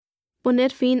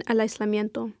Poner fin al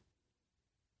aislamiento.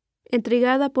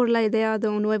 Intrigada por la idea de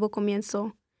un nuevo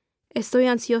comienzo, estoy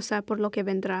ansiosa por lo que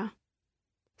vendrá.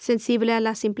 Sensible a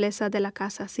la simpleza de la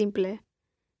casa simple,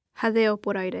 jadeo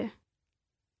por aire.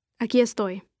 Aquí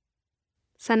estoy,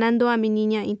 sanando a mi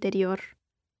niña interior.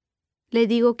 Le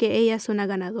digo que ella es una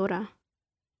ganadora.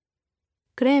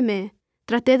 Créeme,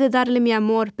 traté de darle mi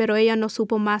amor, pero ella no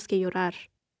supo más que llorar.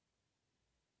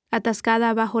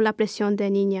 Atascada bajo la presión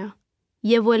de niña,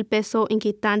 llevo el peso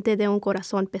inquietante de un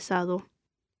corazón pesado.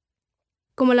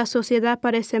 Como la sociedad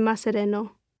parece más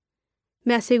sereno,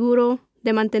 me aseguro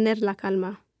de mantener la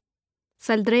calma.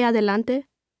 ¿Saldré adelante?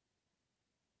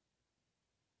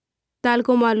 Tal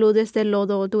como aludes del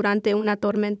lodo durante una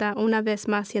tormenta, una vez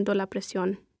más siento la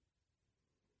presión.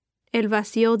 El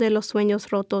vacío de los sueños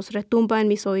rotos retumba en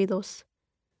mis oídos.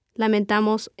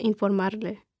 Lamentamos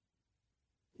informarle.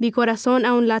 Mi corazón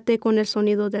aún late con el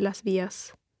sonido de las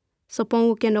vías.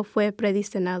 Supongo que no fue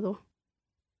predestinado.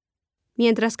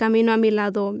 Mientras camino a mi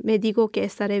lado, me digo que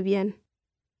estaré bien.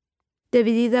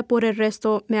 Dividida por el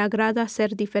resto, me agrada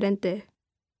ser diferente.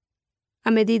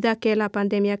 A medida que la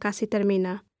pandemia casi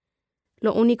termina,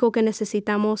 lo único que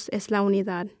necesitamos es la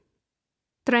unidad.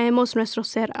 Traemos nuestro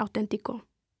ser auténtico.